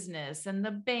the business and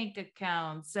the bank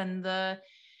accounts and the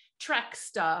Trek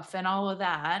stuff and all of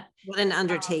that. What an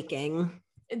undertaking.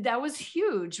 That was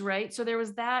huge, right? So there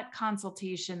was that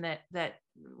consultation that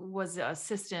was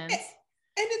assistance.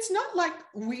 And it's not like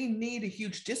we need a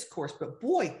huge discourse, but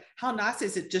boy, how nice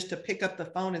is it just to pick up the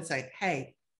phone and say,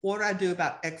 hey, what do I do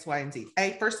about X, Y, and Z?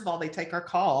 A, first of all, they take our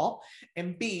call,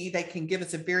 and B, they can give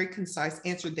us a very concise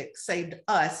answer that saved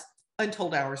us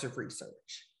untold hours of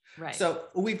research. Right. So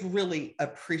we've really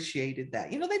appreciated that.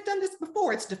 They've done this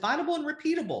before. It's definable and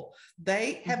repeatable.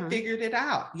 They have figured it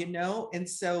out, and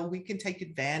so we can take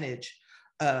advantage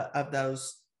of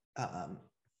those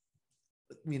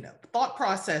thought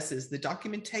processes, the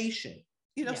documentation.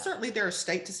 Certainly there are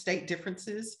state to state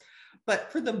differences,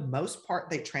 but for the most part,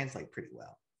 they translate pretty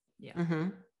well. Yeah. Mm-hmm.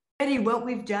 Eddie, what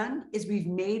we've done is we've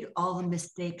made all the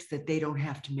mistakes that they don't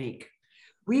have to make.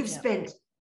 We've spent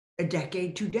a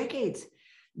decade, 2 decades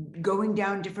going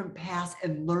down different paths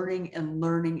and learning and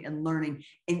learning and learning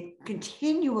and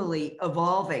continually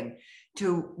evolving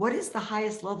to what is the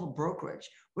highest level brokerage?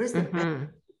 What is the best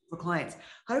for clients?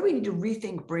 How do we need to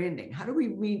rethink branding? How do we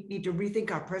need to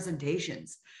rethink our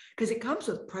presentations? Because it comes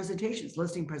with presentations,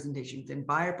 listing presentations and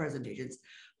buyer presentations,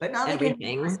 but not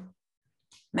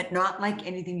like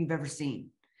anything you've ever seen.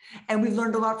 And we've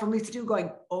learned a lot from Lisa too,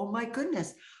 going, oh my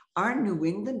goodness, our New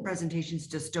England presentations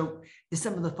just don't,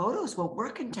 some of the photos won't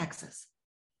work in Texas.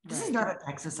 This is not a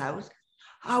Texas house.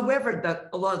 However,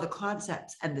 a lot of the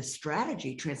concepts and the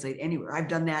strategy translate anywhere. I've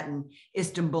done that in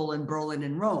Istanbul and Berlin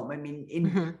and Rome. I mean,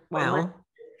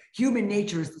 human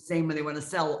nature is the same when they want to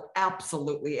sell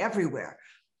absolutely everywhere.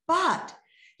 But,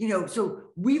 so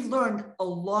we've learned a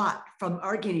lot from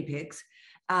our guinea pigs.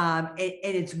 And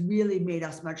it's really made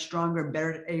us much stronger and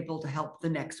better able to help the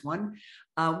next one.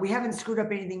 We haven't screwed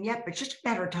up anything yet, but it's just a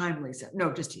matter of time, Lisa.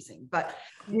 No, just teasing. But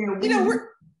we're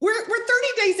 30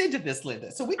 days into this,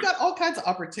 Linda. So we've got all kinds of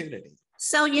opportunity.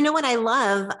 So what I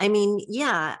love,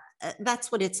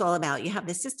 that's what it's all about. You have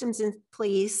the systems in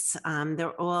place.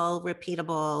 They're all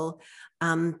repeatable.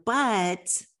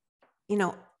 But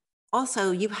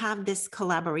also you have this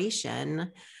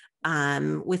collaboration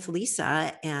with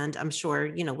Lisa, and I'm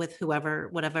sure, with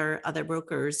whatever other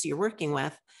brokers you're working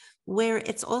with, where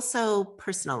it's also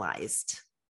personalized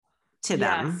to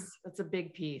them. That's a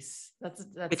big piece. That's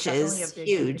which is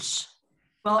huge. Piece.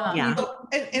 Well, yeah.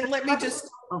 And let me just,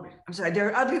 okay, I'm sorry. There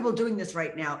are other people doing this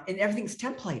right now and everything's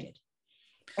templated.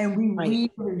 And we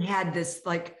really had this,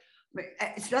 like,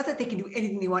 it's not that they can do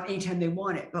anything they want anytime they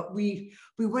want it, but we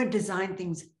want to design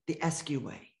things the Escue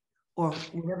way, or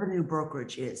whatever the new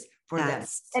brokerage is for them.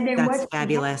 And then that's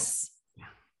fabulous.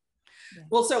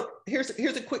 Well, so here's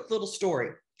a quick little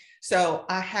story. So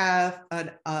I have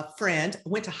a friend,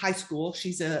 went to high school.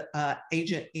 She's a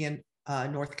agent in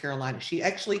North Carolina. She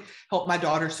actually helped my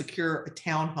daughter secure a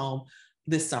townhome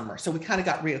this summer. So we kind of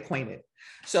got reacquainted.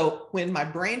 So when my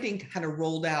branding kind of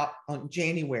rolled out in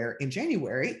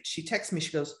January, she texts me,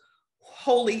 she goes,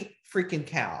 holy freaking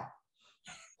cow.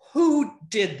 Who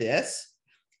did this?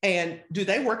 And do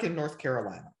they work in North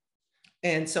Carolina?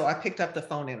 And so I picked up the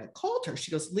phone and I called her. She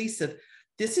goes, Lisa,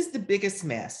 this is the biggest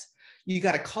mess. You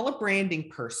got to call a branding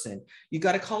person. You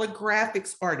got to call a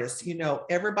graphics artist.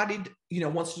 Everybody,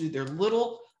 wants to do their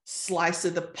little slice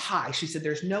of the pie. She said,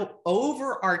 there's no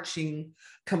overarching,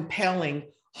 compelling,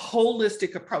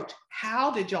 holistic approach. How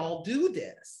did y'all do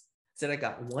this? I said, I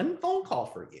got one phone call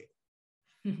for you.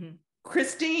 Mm-hmm.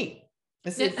 Christine. I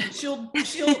said, she'll,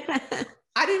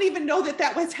 I didn't even know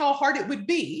that was how hard it would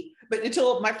be, but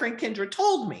until my friend Kendra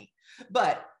told me.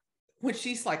 But when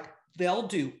she's like, they'll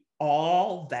do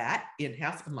all that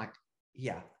in-house, I'm like,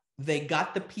 yeah, they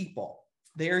got the people.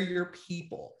 They're your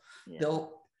people. Yeah.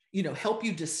 They'll, help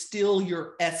you distill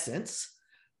your essence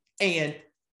and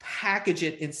package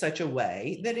it in such a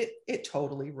way that it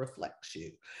totally reflects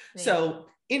you. Yeah. So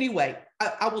anyway,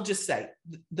 I will just say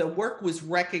the work was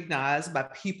recognized by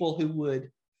people who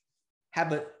would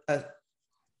have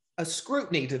a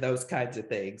scrutiny to those kinds of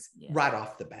things right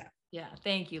off the bat. Yeah.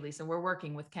 Thank you, Lisa. We're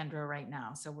working with Kendra right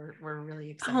now. So we're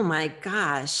really excited. Oh my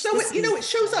gosh. So it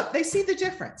shows up. They see the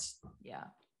difference. Yeah.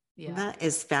 Yeah. That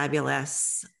is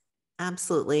fabulous.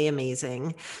 Absolutely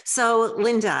amazing. So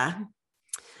Linda,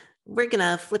 we're going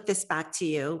to flip this back to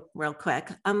you real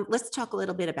quick. Let's talk a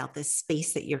little bit about this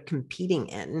space that you're competing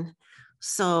in.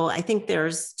 So I think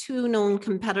there's 2 known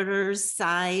competitors,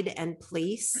 Side and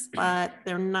Place, but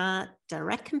they're not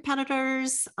direct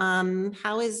competitors.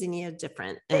 How is Zinnia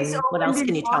different? And what else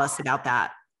can you tell us about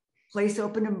that? Place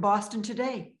opened in Boston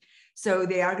today. So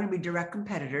they are going to be direct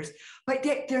competitors, but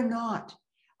they're not.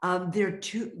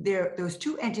 Those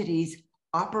 2 entities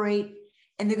operate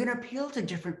and they're going to appeal to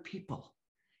different people.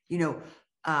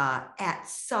 At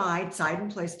Side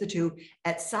and Place, the 2,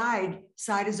 at Side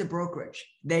is a brokerage.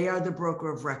 They are the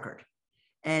broker of record,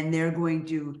 and they're going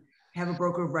to have a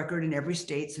broker of record in every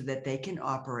state so that they can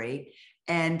operate.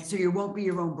 And so you won't be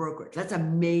your own brokerage. That's a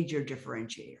major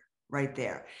differentiator right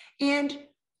there. And,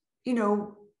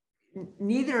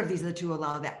 neither of these are the 2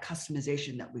 allow that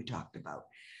customization that we talked about.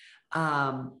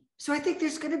 So I think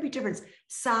there's going to be difference.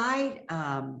 Side,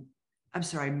 I'm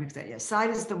sorry, I mixed that. Yeah.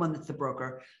 Side is the one that's the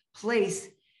broker. Place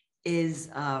is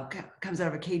comes out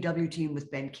of a KW team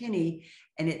with Ben Kinney,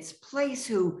 and it's Place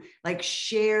who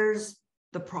shares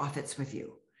the profits with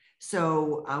you.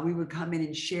 So we would come in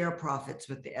and share profits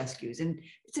with the Escues. And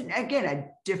it's, again, a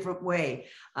different way.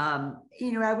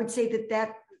 I would say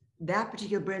that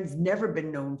particular brand's never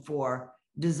been known for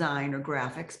design or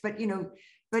graphics, but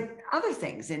other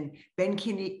things. And Ben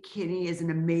Kinney is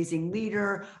an amazing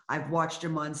leader. I've watched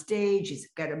him on stage. He's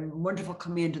got a wonderful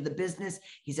command of the business.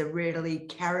 He's a really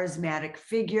charismatic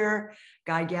figure.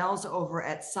 Guy Gals over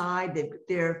at Side,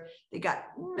 they got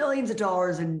millions of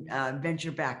dollars in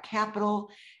venture-backed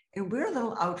capital. And we're a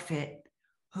little outfit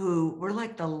we're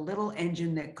like the little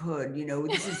engine that could,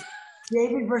 this is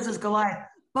David versus Goliath,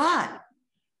 but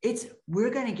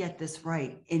we're going to get this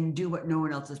right and do what no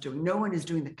one else is doing. No one is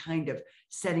doing the kind of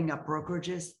setting up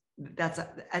brokerages.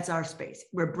 That's our space.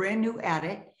 We're brand new at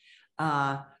it.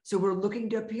 So we're looking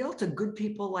to appeal to good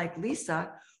people like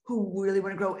Lisa who really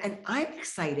want to grow. And I'm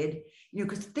excited,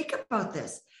 because think about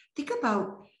this. Think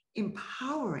about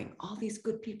empowering all these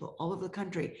good people all over the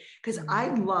country. Because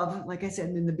I love, like I said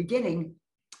in the beginning,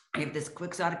 I have this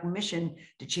quixotic mission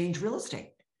to change real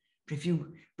estate. But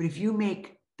if you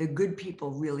make the good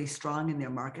people really strong in their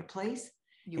marketplace,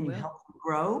 you help them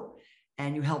grow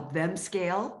and you help them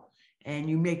scale and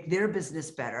you make their business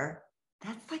better,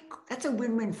 that's a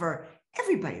win-win for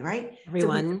everybody, right?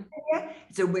 Everyone.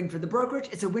 It's a win for the brokerage.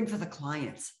 It's a win for the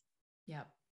clients. Yep,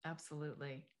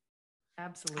 absolutely.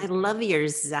 I love your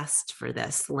zest for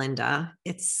this, Linda.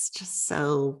 It's just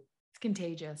so... It's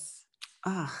contagious.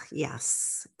 Oh,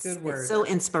 yes. Good word. It's so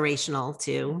inspirational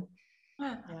too.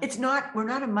 Yeah. We're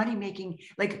not a money-making,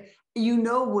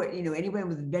 anyone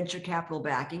with venture capital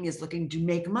backing is looking to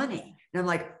make money. And I'm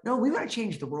like, no, we want to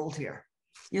change the world here.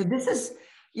 This is,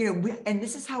 and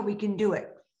this is how we can do it.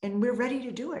 And we're ready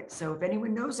to do it. So if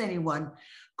anyone knows anyone,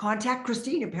 contact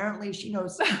Christine. Apparently she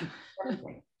knows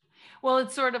everything. Well,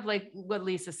 it's sort of like what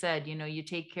Lisa said, you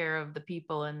take care of the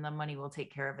people and the money will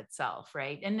take care of itself.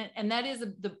 Right. And that is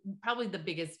probably the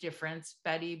biggest difference,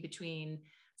 Betty, between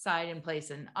Side and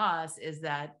Place and us is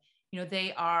that,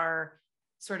 they are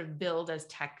sort of billed as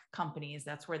tech companies.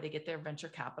 That's where they get their venture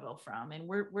capital from. And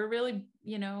we're really,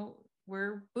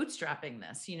 we're bootstrapping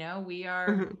this, we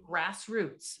are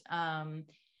grassroots.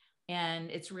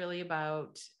 And it's really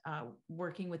about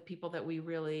working with people that we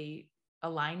really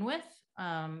align with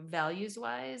values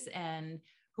wise and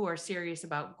who are serious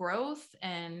about growth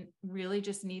and really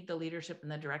just need the leadership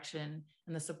and the direction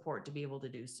and the support to be able to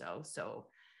do so. So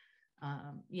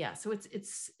so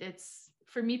it's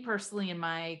for me personally in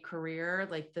my career,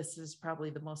 this is probably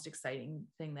the most exciting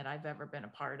thing that I've ever been a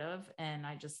part of. And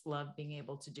I just love being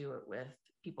able to do it with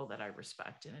people that I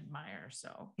respect and admire.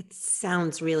 So it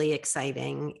sounds really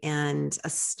exciting. And a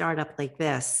startup like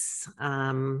this,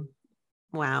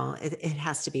 wow, it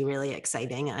has to be really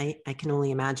exciting. I can only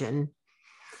imagine.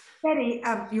 Betty,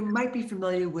 you might be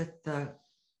familiar with the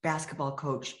basketball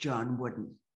coach, John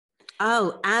Wooden.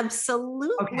 Oh,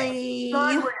 absolutely. Okay.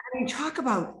 John Wooden, talk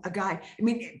about a guy.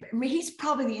 He's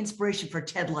probably the inspiration for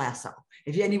Ted Lasso,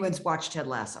 if anyone's watched Ted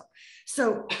Lasso.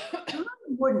 So John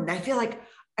Wooden, I feel like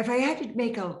if I had to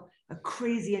make a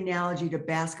crazy analogy to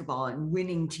basketball and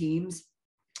winning teams,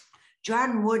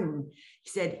 John Wooden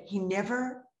said he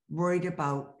never worried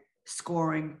about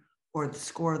scoring or the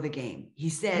score of the game. He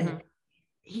said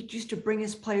he used to bring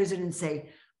his players in and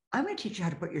say, I'm going to teach you how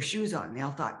to put your shoes on. And they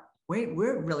all thought, wait,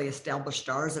 we're really established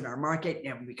stars in our market.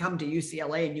 And we come to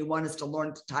UCLA and you want us to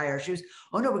learn to tie our shoes.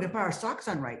 Oh no, we're going to put our socks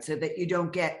on right so that you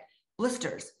don't get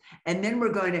blisters. And then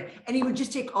we're going to, and he would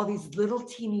just take all these little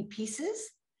teeny pieces.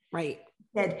 Right.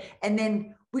 And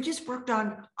then we just worked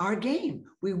on our game.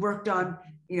 We worked on,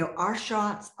 our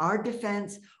shots, our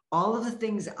defense, all of the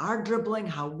things, our dribbling,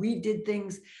 how we did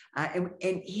things. And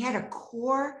he had a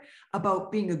core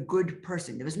about being a good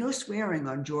person. There was no swearing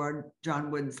on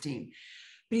John Wooden's team.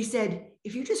 But he said,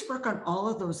 if you just work on all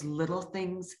of those little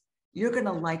things, you're going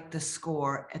to like the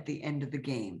score at the end of the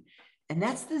game. And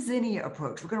that's the Zinnia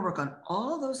approach. We're going to work on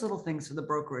all those little things for the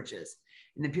brokerages.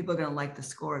 And then people are going to like the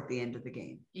score at the end of the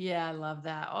game. Yeah, I love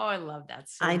that. Oh, I love that.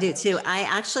 So I do too. I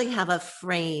actually have a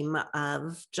frame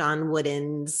of John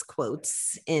Wooden's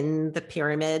quotes in the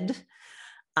pyramid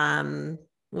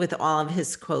with all of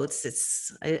his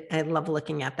quotes. I love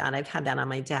looking at that. I've had that on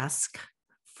my desk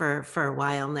for a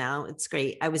while now. It's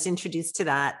great. I was introduced to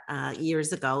that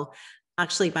years ago,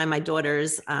 actually by my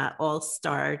daughter's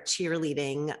all-star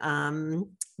cheerleading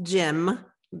gym.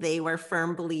 They were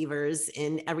firm believers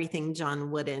in everything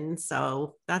John Wooden.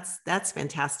 So that's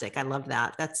fantastic. I love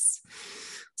that.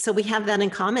 So we have that in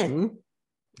common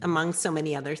among so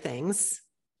many other things.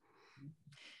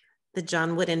 The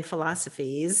John Wooden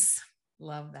philosophies.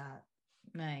 Love that.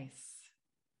 Nice.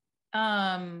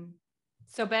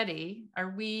 So Betty,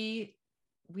 we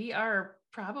are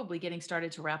probably getting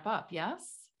started to wrap up.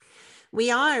 Yes.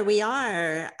 We are.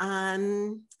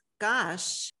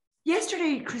 Gosh.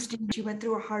 Yesterday, Christine, she went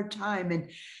through a hard time, and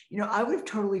I would have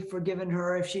totally forgiven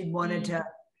her if she'd wanted to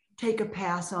take a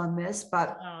pass on this,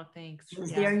 but thanks. she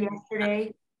was there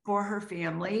yesterday for her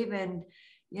family, and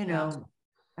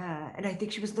and I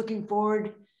think she was looking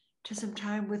forward to some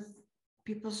time with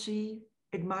people she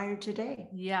admired today.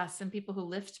 Yes, and people who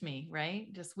lift me,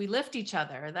 right? Just we lift each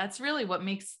other. That's really what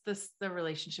makes the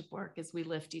relationship work, is we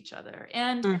lift each other.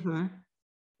 And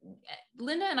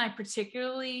Linda and I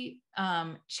particularly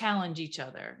challenge each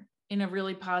other in a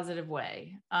really positive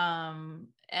way.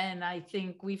 And I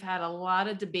think we've had a lot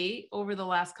of debate over the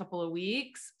last couple of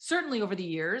weeks, certainly over the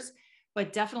years,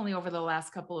 but definitely over the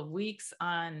last couple of weeks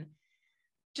on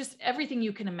just everything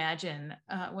you can imagine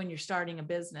when you're starting a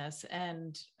business.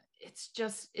 And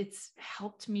it's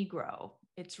helped me grow.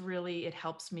 It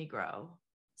helps me grow.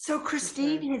 So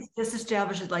Christine has just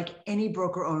established that, like any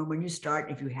broker owner, when you start,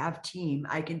 if you have team,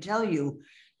 I can tell you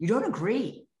don't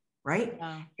agree, right?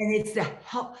 And it's the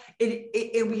help.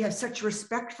 And we have such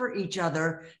respect for each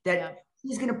other that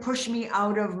she's going to push me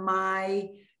out of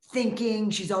my thinking.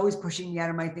 She's always pushing me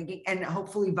out of my thinking, and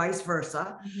hopefully vice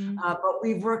versa. But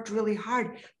we've worked really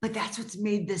hard. But that's what's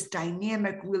made this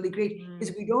dynamic really great,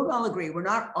 is we don't all agree. We're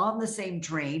not on the same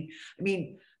train. I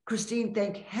mean, Christine,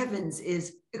 thank heavens,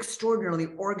 is extraordinarily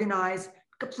organized,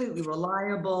 completely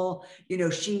reliable.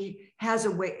 She has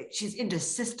a way, she's into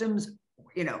systems,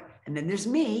 and then there's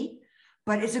me,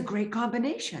 but it's a great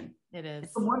combination. It is.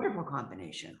 It's a wonderful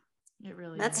combination. It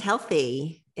really That's is.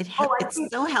 healthy. It's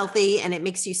so healthy, and it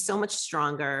makes you so much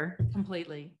stronger.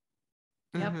 Completely.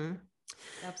 Yep.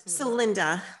 Absolutely. So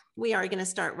Linda, we are going to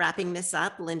start wrapping this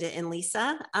up, Linda and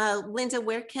Lisa. Linda,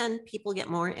 where can people get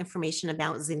more information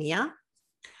about Zinnia?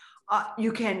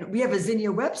 We have a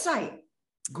Zinnia website.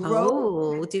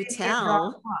 Do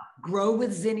tell.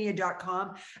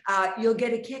 Growwithzinnia.com. You'll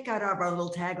get a kick out of our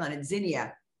little tagline at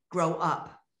Zinnia, grow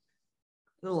up.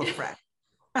 A little fresh.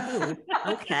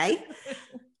 Okay.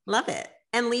 Love it.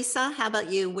 And Lisa, how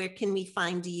about you? Where can we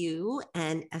find you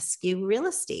and Escue Real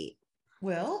Estate?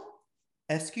 Well,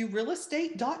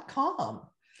 escuerealestate.com.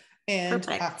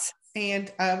 Perfect.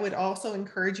 And I would also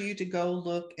encourage you to go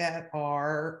look at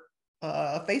our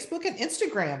Facebook and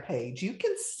Instagram page. You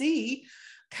can see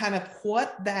kind of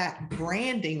what that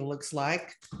branding looks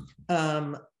like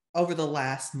over the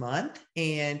last month.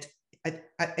 And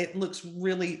it looks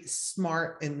really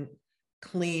smart and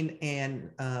clean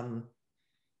and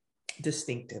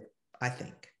distinctive, I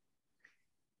think,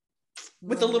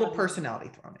 with a little personality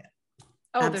thrown in.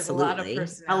 Oh, absolutely.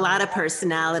 There's a lot of personality. A lot of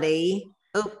personality.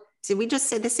 Oh, did we just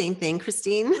say the same thing,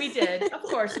 Christine? We did. Of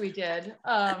course we did.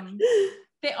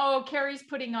 Carrie's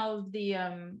putting all of the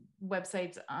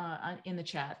websites in the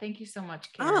chat. Thank you so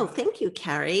much, Carrie. Oh, thank you,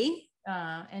 Carrie.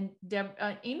 And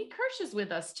Amy Kirsch is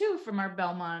with us too from our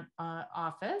Belmont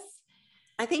office.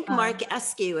 I think Mark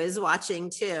Escue is watching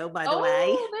too, by the way.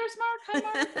 Oh, there's Mark. Hi,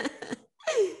 Mark.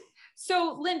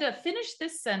 So, Linda, finish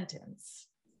this sentence.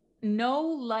 Know,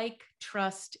 like,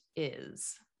 trust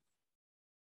is.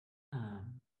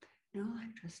 Know,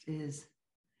 like, trust is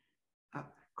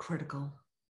critical.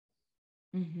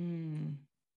 I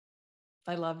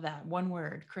love that. One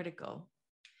word, critical.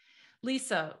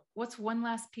 Lisa, what's one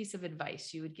last piece of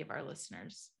advice you would give our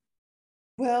listeners?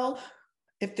 Well,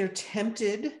 if they're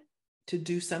tempted to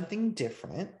do something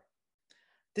different,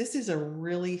 this is a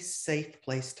really safe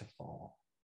place to fall.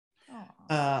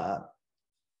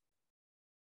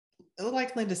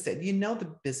 Like Linda said,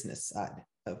 the business side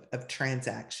of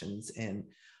transactions and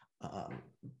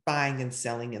buying and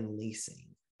selling and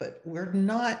leasing, but we're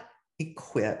not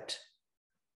equipped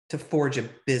to forge a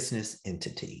business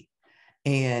entity.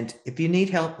 And if you need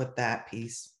help with that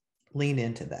piece, lean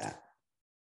into that.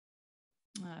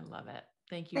 I love it.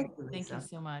 Thank you. Thank you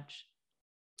so much.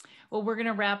 Well, we're going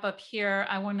to wrap up here.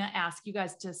 I want to ask you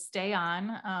guys to stay on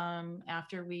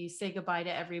after we say goodbye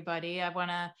to everybody. I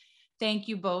want to thank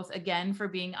you both again for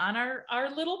being on our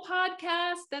little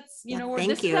podcast. That's,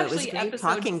 thank you. It was great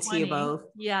talking 20. To you both.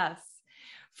 Yes.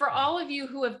 For all of you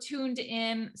who have tuned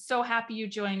in, so happy you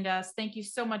joined us. Thank you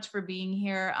so much for being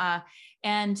here.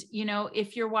 And,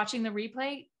 if you're watching the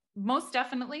replay, most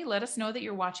definitely let us know that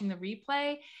you're watching the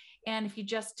replay. And if you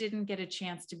just didn't get a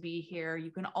chance to be here, you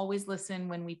can always listen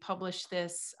when we publish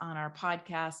this on our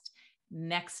podcast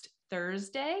next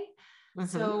Thursday.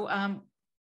 So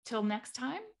till next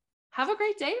time, have a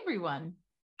great day, everyone.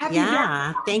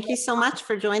 Thank you so much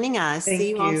for joining us. See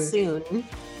you all soon.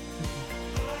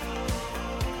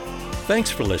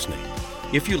 Thanks for listening.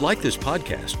 If you like this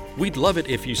podcast, we'd love it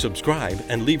if you subscribe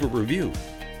and leave a review.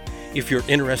 If you're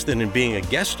interested in being a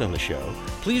guest on the show,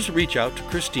 please reach out to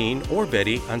Christine or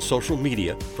Betty on social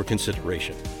media for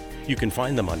consideration. You can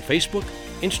find them on Facebook,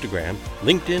 Instagram,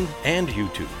 LinkedIn, and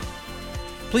YouTube.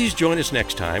 Please join us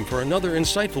next time for another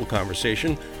insightful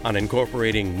conversation on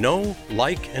incorporating know,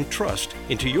 like, and trust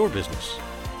into your business.